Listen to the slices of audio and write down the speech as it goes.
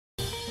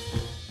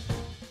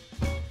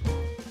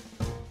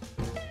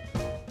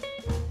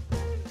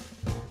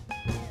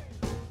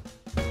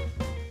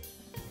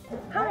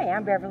Hi,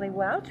 I'm Beverly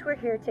Welch. We're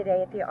here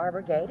today at the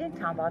Arbor Gate in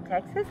Tomball,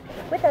 Texas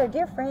with our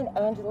dear friend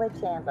Angela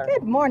Chandler.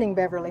 Good morning,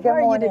 Beverly. Good How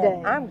are morning. you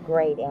today? I'm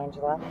great,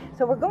 Angela.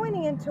 So we're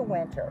going into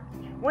winter.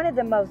 One of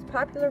the most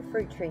popular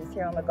fruit trees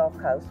here on the Gulf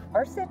Coast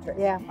are citrus.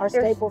 Yeah, our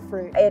staple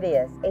fruit. It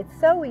is. It's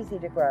so easy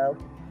to grow,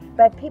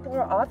 but people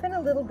are often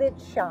a little bit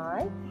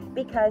shy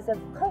because of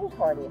cold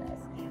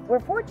hardiness. We're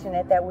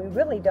fortunate that we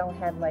really don't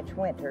have much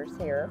winters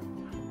here,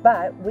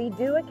 but we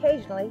do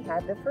occasionally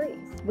have the freeze.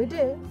 We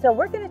do. So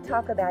we're going to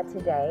talk about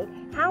today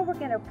how we're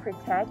going to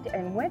protect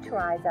and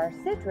winterize our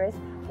citrus,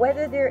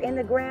 whether they're in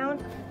the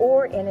ground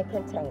or in a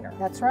container.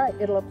 That's right.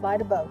 It'll apply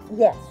to both.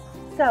 Yes.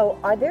 So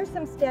are there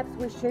some steps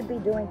we should be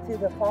doing through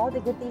the fall to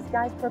get these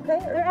guys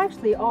prepared? There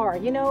actually are.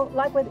 You know,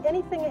 like with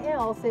anything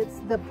else, it's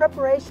the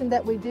preparation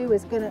that we do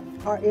is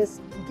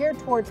geared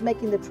towards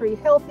making the tree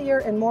healthier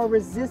and more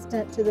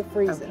resistant to the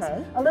freezes.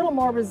 Okay. A little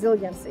more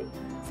resiliency.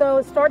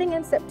 So starting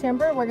in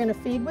September, we're going to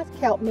feed with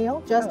kelp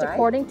meal, just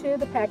according to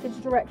the package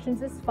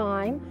directions is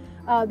fine.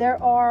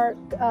 There are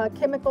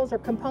chemicals or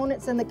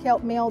components in the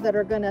kelp meal that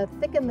are going to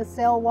thicken the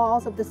cell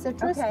walls of the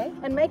citrus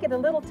and make it a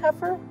little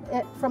tougher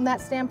from that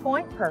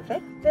standpoint.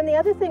 Perfect. Then the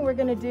other thing we're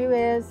going to do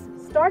is,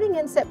 starting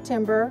in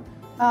September,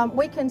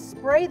 we can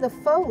spray the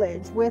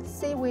foliage with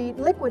seaweed,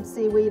 liquid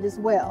seaweed as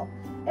well.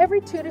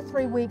 Every 2 to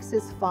 3 weeks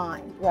is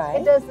fine.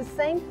 Right. It does the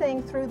same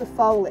thing through the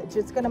foliage.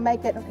 It's going to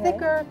make it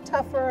thicker,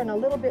 tougher, and a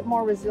little bit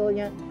more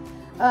resilient.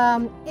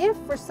 If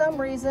for some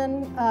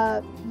reason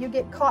you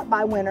get caught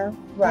by winter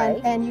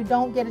and you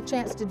don't get a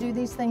chance to do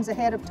these things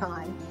ahead of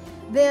time,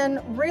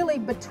 then really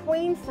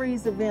between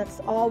freeze events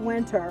all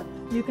winter,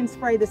 you can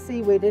spray the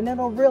seaweed and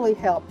it'll really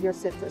help your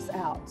citrus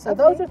out. So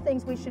those are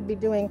things we should be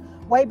doing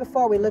way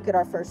before we look at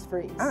our first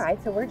freeze. All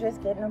right, so we're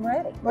just getting them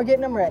ready. We're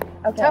getting them ready,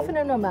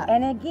 toughening them up.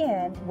 And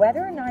again, whether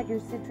or not your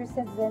citrus is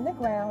in the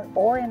ground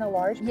or in a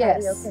large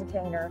patio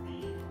container,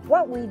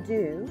 what we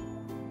do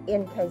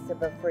in case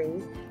of a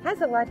freeze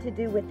has a lot to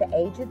do with the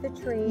age of the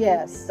tree,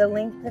 the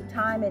length of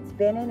time it's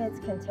been in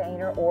its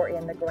container or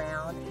in the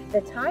ground,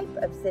 the type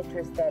of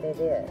citrus that it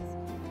is.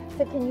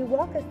 So can you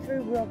walk us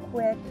through real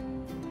quick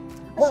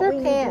what we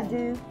need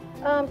to do?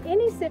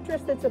 Any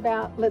citrus that's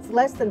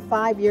less than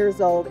 5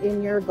 years old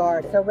in your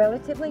garden. So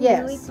relatively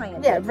newly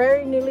planted. Yeah,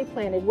 very newly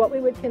planted, what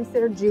we would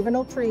consider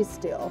juvenile trees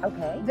still.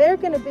 Okay. They're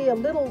going to be a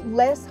little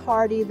less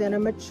hardy than a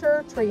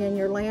mature tree in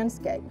your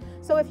landscape.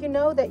 So if you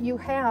know that you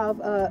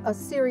have a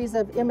series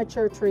of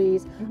immature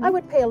trees, I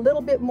would pay a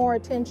little bit more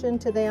attention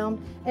to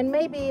them and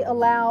maybe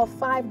allow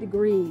 5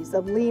 degrees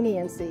of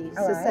leniency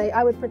to say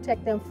I would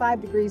protect them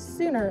 5 degrees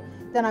sooner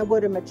than I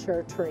would a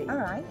mature tree. All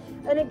right.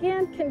 And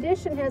again,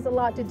 condition has a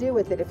lot to do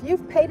with it. If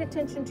you've paid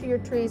attention to your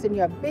trees and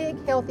you have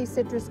big, healthy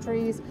citrus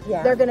trees,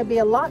 they're going to be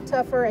a lot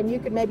tougher, and you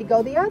could maybe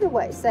go the other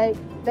way. Say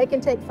they can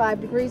take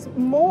 5 degrees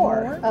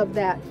more of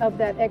that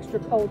extra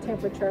cold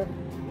temperature.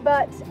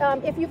 But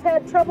if you've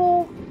had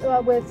trouble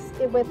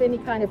with any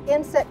kind of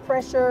insect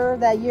pressure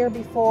that year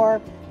before,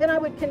 then I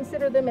would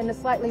consider them in a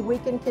slightly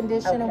weakened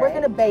condition, and we're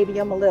going to baby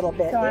them a little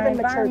bit. So even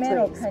mature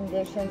environmental trees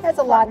conditions has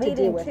a lot to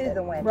do with it.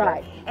 The winter.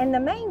 Right. And the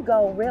main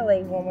goal,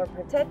 really, when we're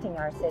protecting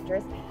our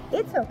citrus,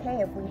 it's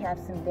okay if we have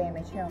some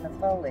damage here on the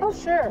foliage. Oh,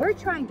 sure. We're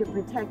trying to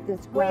protect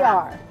this grass. We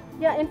are.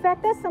 Yeah, in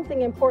fact, that's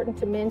something important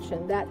to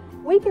mention, that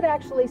we could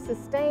actually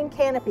sustain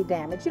canopy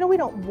damage. You know, we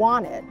don't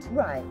want it.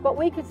 Right. But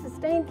we could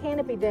sustain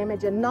canopy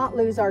damage and not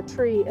lose our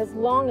tree as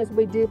long as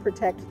we do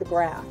protect the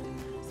graft.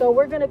 So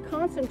we're going to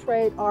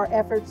concentrate our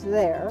efforts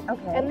there.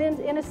 Okay. And then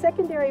in a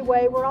secondary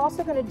way, we're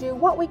also going to do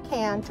what we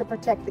can to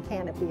protect the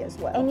canopy as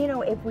well. And you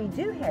know, if we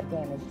do have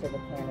damage to the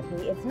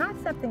canopy, it's not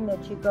something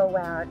that you go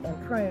out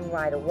and prune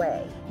right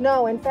away.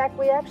 No, in fact,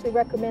 we actually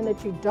recommend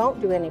that you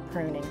don't do any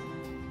pruning.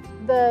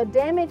 The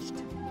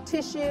damaged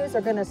tissues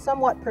are going to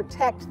somewhat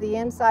protect the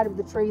inside of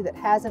the tree that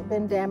hasn't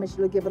been damaged.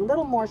 It'll give it a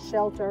little more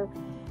shelter.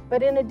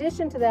 But in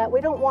addition to that,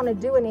 we don't want to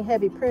do any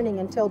heavy pruning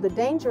until the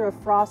danger of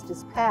frost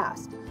is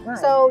past. Right.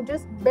 So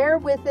just bear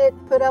with it,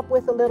 put up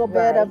with a little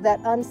bit of that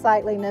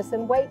unsightliness,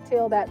 and wait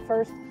till that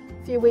first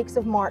few weeks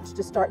of March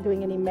to start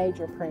doing any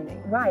major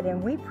pruning. Right,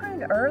 and we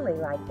prune early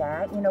like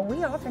that. You know,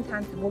 we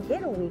oftentimes will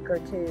get a week or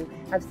two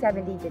of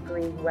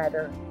 70-degree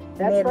weather.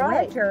 That's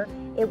Midwinter,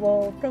 it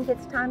will think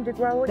it's time to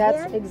grow again.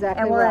 That's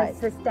exactly and right. will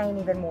sustain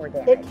even more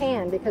damage. It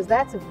can, because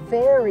that's a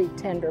very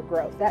tender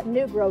growth. That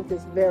new growth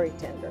is very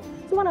tender.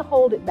 So you want to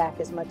hold it back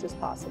as much as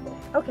possible.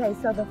 Okay,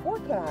 so the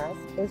forecast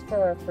is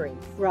for a freeze.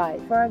 Right.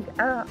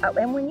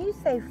 And when you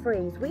say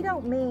freeze, we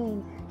don't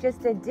mean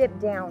just a dip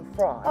down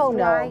frost. Oh,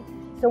 no. Right?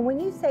 So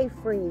when you say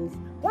freeze,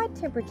 what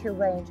temperature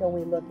range are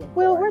we looking for?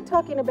 Well, we're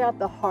talking about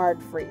the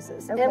hard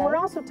freezes, and we're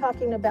also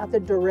talking about the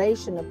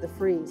duration of the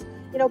freeze.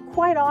 You know,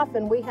 quite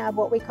often we have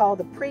what we call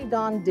the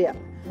pre-dawn dip.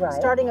 Right.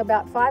 Starting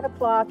about 5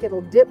 o'clock, it'll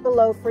dip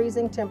below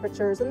freezing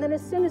temperatures, and then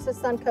as soon as the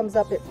sun comes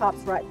up, it pops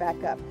right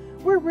back up.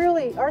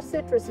 Our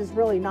citrus is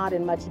really not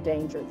in much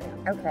danger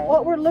then. Okay.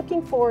 What we're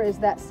looking for is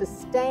that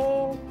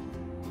sustained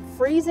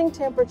freezing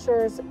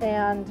temperatures,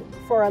 and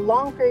for a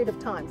long period of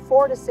time,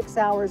 4 to 6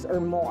 hours or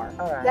more.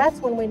 All right.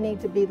 That's when we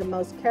need to be the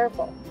most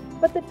careful.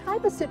 But the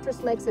type of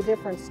citrus makes a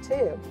difference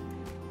too.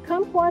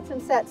 kumquats and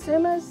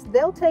satsumas,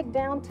 they'll take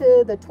down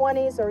to the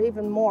 20s or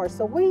even more.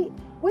 So we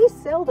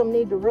seldom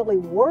need to really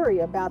worry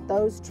about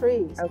those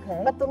trees.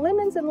 Okay. But the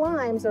lemons and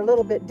limes are a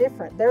little bit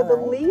different. They're the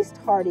least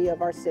hardy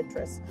of our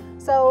citrus.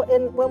 So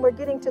when we're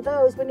getting to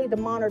those, we need to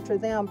monitor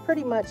them,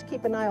 pretty much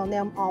keep an eye on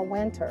them all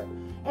winter.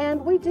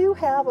 And we do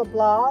have a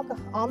blog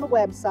on the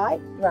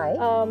website. Right.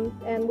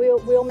 And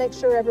we'll make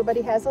sure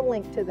everybody has a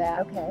link to that.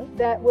 Okay.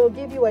 That will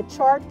give you a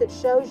chart that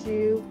shows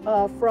you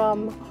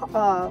from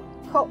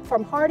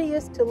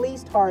hardiest to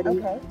least hardy,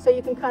 okay, so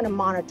you can kind of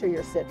monitor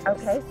your citrus.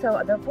 Okay,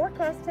 so the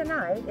forecast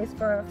tonight is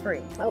for a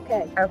freeze.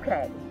 Okay.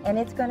 Okay, and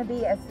it's going to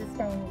be a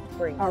sustained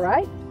freeze. All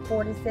right.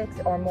 46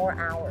 or more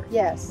hours.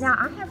 Yes. Now,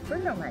 I have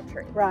fruit on my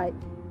tree. Right.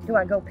 Do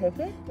I go pick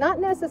it? Not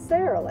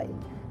necessarily.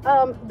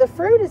 The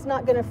fruit is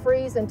not going to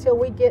freeze until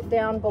we get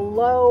down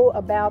below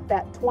about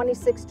that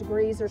 26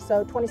 degrees or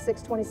so,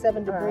 26,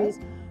 27 degrees.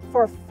 Right.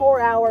 For 4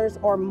 hours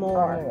or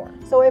more.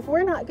 So if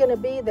we're not going to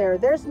be there,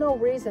 there's no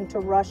reason to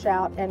rush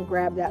out and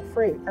grab that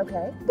fruit.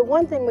 Okay. The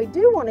one thing we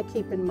do want to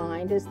keep in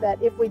mind is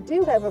that if we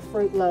do have a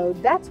fruit load,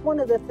 that's one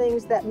of the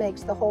things that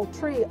makes the whole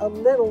tree a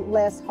little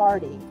less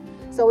hardy.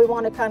 So we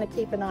want to kind of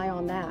keep an eye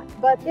on that.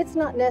 But it's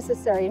not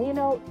necessary. And you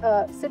know,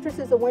 citrus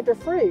is a winter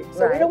fruit.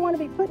 So we don't want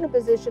to be put in a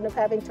position of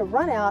having to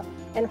run out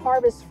and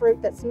harvest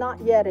fruit that's not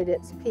yet at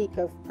its peak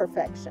of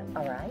perfection.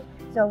 All right.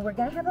 So we're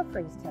going to have a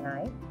freeze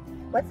tonight.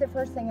 What's the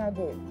first thing I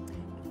do?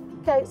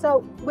 Okay, so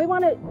we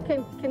want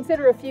to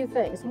consider a few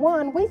things.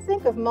 One, we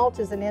think of mulch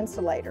as an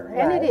insulator,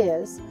 and it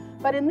is,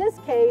 but in this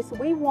case,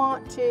 we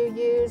want to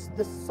use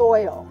the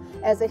soil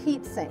as a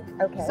heat sink.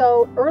 Okay.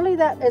 So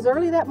as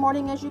early that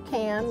morning as you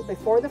can,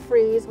 before the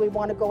freeze, we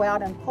want to go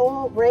out and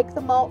rake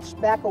the mulch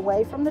back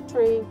away from the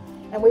tree,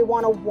 and we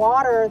want to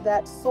water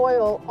that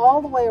soil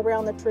all the way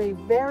around the tree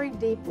very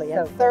deeply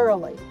and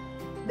thoroughly.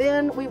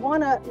 Then we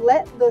want to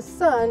let the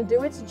sun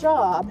do its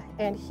job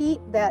and heat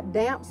that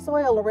damp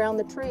soil around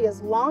the tree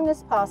as long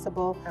as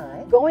possible,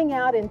 going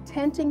out and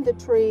tenting the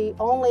tree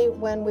only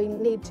when we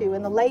need to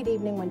in the late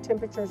evening when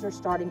temperatures are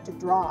starting to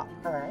drop.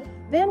 All right.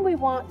 Then we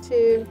want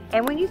to...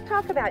 And when you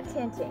talk about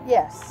tenting,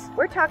 yes,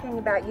 we're talking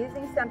about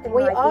using something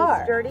like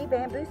these sturdy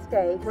bamboo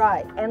stakes.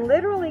 Right. And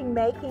literally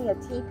making a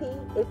teepee,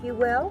 if you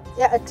will.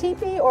 Yeah, a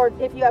teepee, or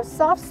if you have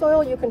soft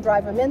soil, you can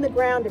drive them in the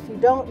ground. If you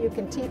don't, you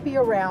can teepee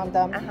around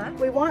them.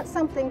 We want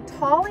something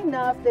tall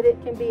enough that it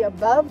can be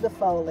above the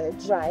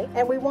foliage. Right.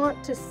 And we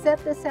want to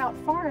set this out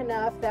far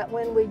enough that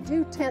when we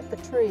do tent the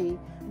tree,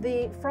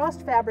 the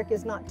frost fabric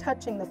is not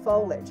touching the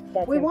foliage.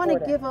 We want to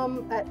give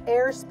them an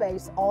air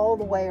space all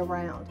the way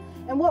around.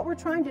 And what we're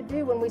trying to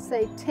do when we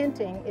say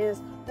tenting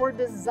is we're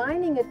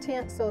designing a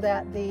tent so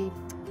that the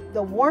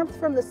warmth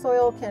from the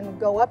soil can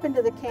go up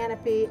into the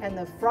canopy, and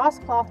the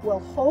frost cloth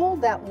will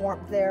hold that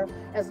warmth there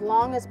as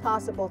long as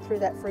possible through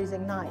that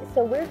freezing night.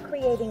 So we're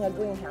creating a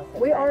greenhouse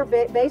effect. We are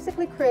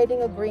basically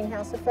creating a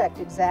greenhouse effect,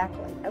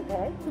 exactly.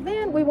 Okay. So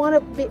then we want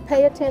to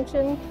pay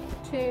attention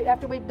to,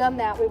 after we've done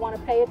that, we want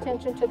to pay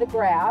attention to the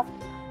graft.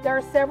 There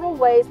are several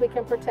ways we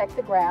can protect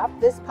the graft.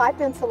 This pipe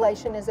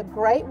insulation is a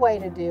great way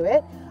to do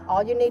it.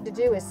 All you need to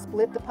do is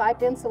split the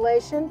pipe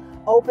insulation,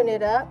 open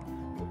it up,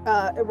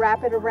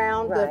 wrap it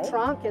around the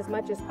trunk as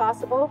much as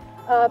possible.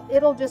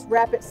 It'll just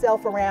wrap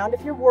itself around.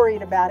 If you're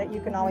worried about it, you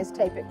can always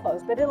tape it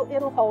closed, but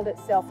it'll hold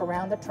itself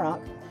around the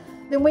trunk.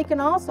 Then we can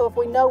also, if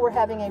we know we're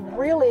having a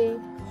really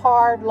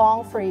hard,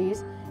 long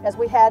freeze, as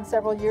we had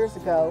several years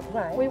ago,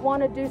 we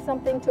want to do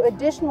something to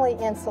additionally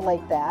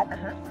insulate that.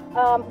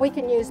 We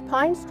can use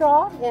pine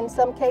straw. In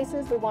some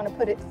cases, we want to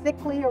put it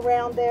thickly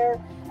around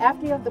there.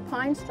 After you have the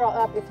pine straw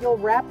up, if you'll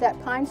wrap that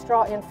pine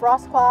straw in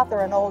frost cloth or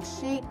an old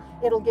sheet,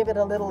 it'll give it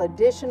a little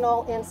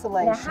additional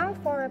insulation. Now, how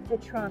far up the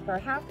trunk or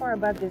how far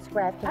above this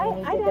graft do we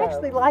need to go? I'd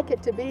actually like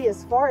it to be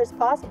as far as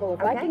possible.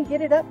 If I can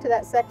get it up to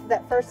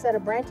that first set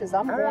of branches,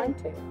 I'm going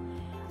to.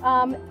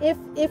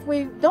 If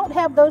we don't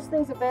have those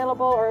things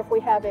available, or if we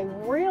have a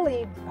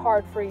really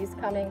hard freeze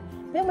coming,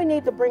 then we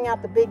need to bring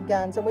out the big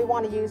guns, and we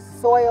want to use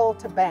soil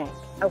to bank.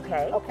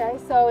 Okay. Okay,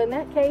 so in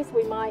that case,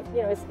 we might,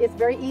 it's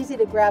very easy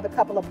to grab a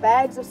couple of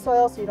bags of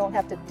soil so you don't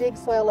have to dig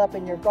soil up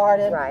in your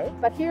garden. Right.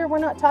 But here we're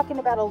not talking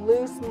about a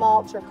loose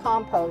mulch or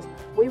compost.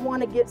 We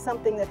want to get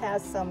something that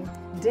has some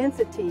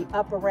density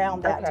up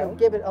around that to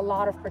give it a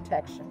lot of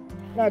protection.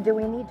 Now, do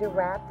we need to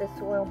wrap the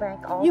soil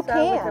bank also with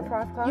the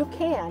frost cloth? You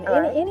can.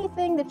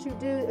 Anything that you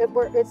do,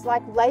 it's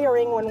like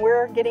layering when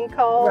we're getting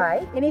cold.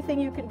 Right.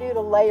 Anything you can do to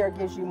layer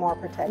gives you more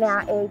protection.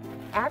 Now,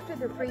 after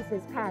the freeze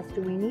has passed,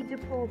 do we need to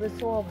pull the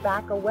soil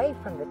back away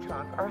from the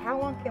trunk, or how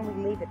long can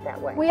we leave it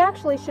that way? We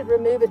actually should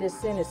remove it as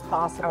soon as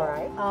possible. All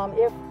right.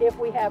 If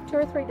we have 2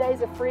 or 3 days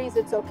of freeze,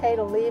 it's okay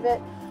to leave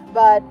it.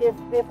 But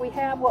if we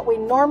have what we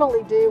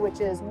normally do,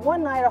 which is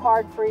 1 night of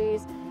hard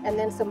freeze, and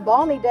then some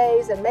balmy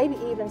days and maybe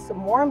even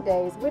some warm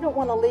days, we don't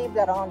want to leave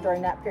that on during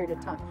that period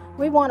of time.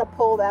 We want to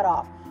pull that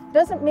off.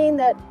 Doesn't mean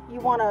that you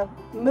want to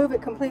move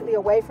it completely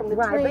away from the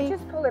tree. But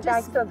just pull it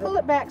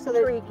back so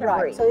the tree can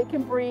breathe. So it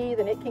can breathe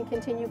and it can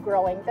continue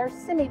growing. They're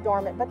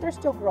semi-dormant, but they're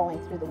still growing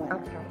through the winter.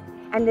 Okay.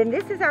 And then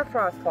this is our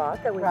frost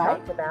cloth that we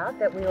talked about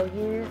that we'll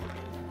use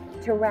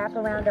to wrap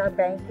around our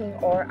banking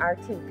or our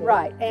teepee.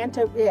 Right, and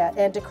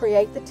to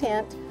create the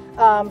tent.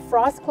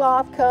 Frost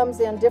cloth comes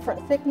in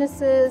different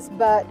thicknesses,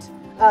 but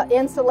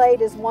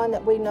Insulate is one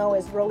that we know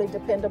is really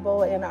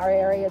dependable in our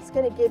area. It's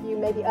going to give you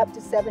maybe up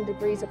to 7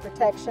 degrees of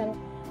protection.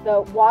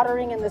 The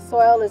watering in the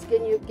soil is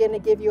going to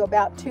give you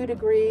about 2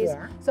 degrees.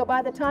 Yeah. So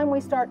by the time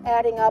we start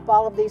adding up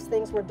all of these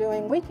things we're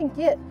doing, we can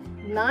get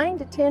 9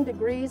 to 10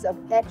 degrees of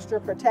extra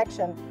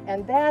protection,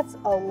 and that's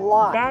a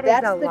lot.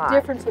 That's the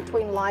difference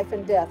between life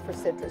and death for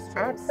citrus trees.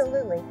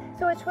 Absolutely.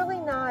 So it's really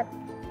not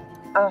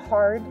a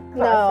hard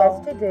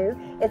process to do.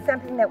 It's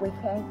something that we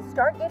can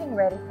start getting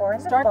ready for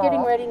in the fall. Start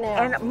getting ready now.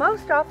 And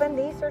most often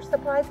these are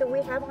supplies that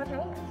we have on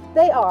hand.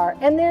 They are.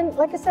 And then,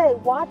 like I say,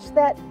 watch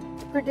that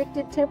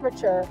predicted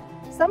temperature.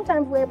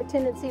 Sometimes we have a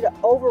tendency to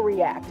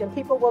overreact, and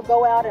people will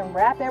go out and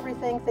wrap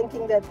everything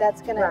thinking that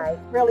that's going to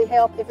really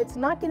help. If it's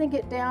not going to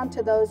get down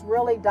to those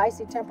really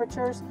dicey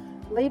temperatures,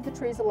 leave the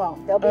trees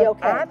alone. They'll be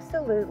okay.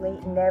 Absolutely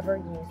never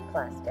use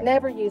plastic.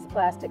 Never use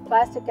plastic.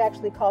 Plastic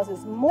actually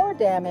causes more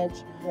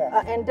damage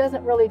and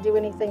doesn't really do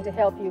anything to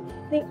help you.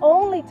 The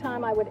only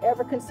time I would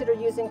ever consider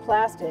using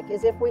plastic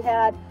is if we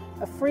had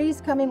a freeze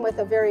coming with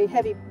a very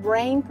heavy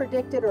rain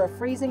predicted or a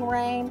freezing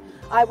rain.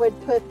 I would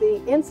put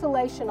the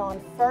insulation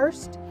on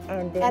first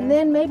and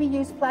then maybe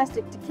use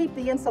plastic to keep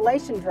the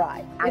insulation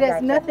dry. It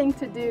has nothing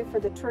to do for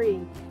the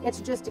tree. It's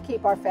just to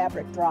keep our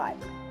fabric dry.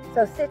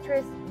 So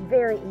citrus,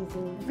 very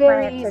easy.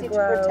 Very easy to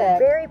protect.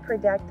 Very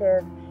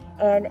productive,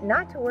 and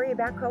not to worry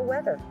about cold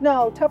weather.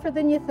 No, tougher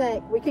than you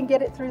think. We can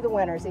get it through the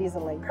winters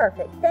easily.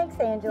 Perfect. Thanks,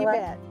 Angela. You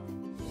bet.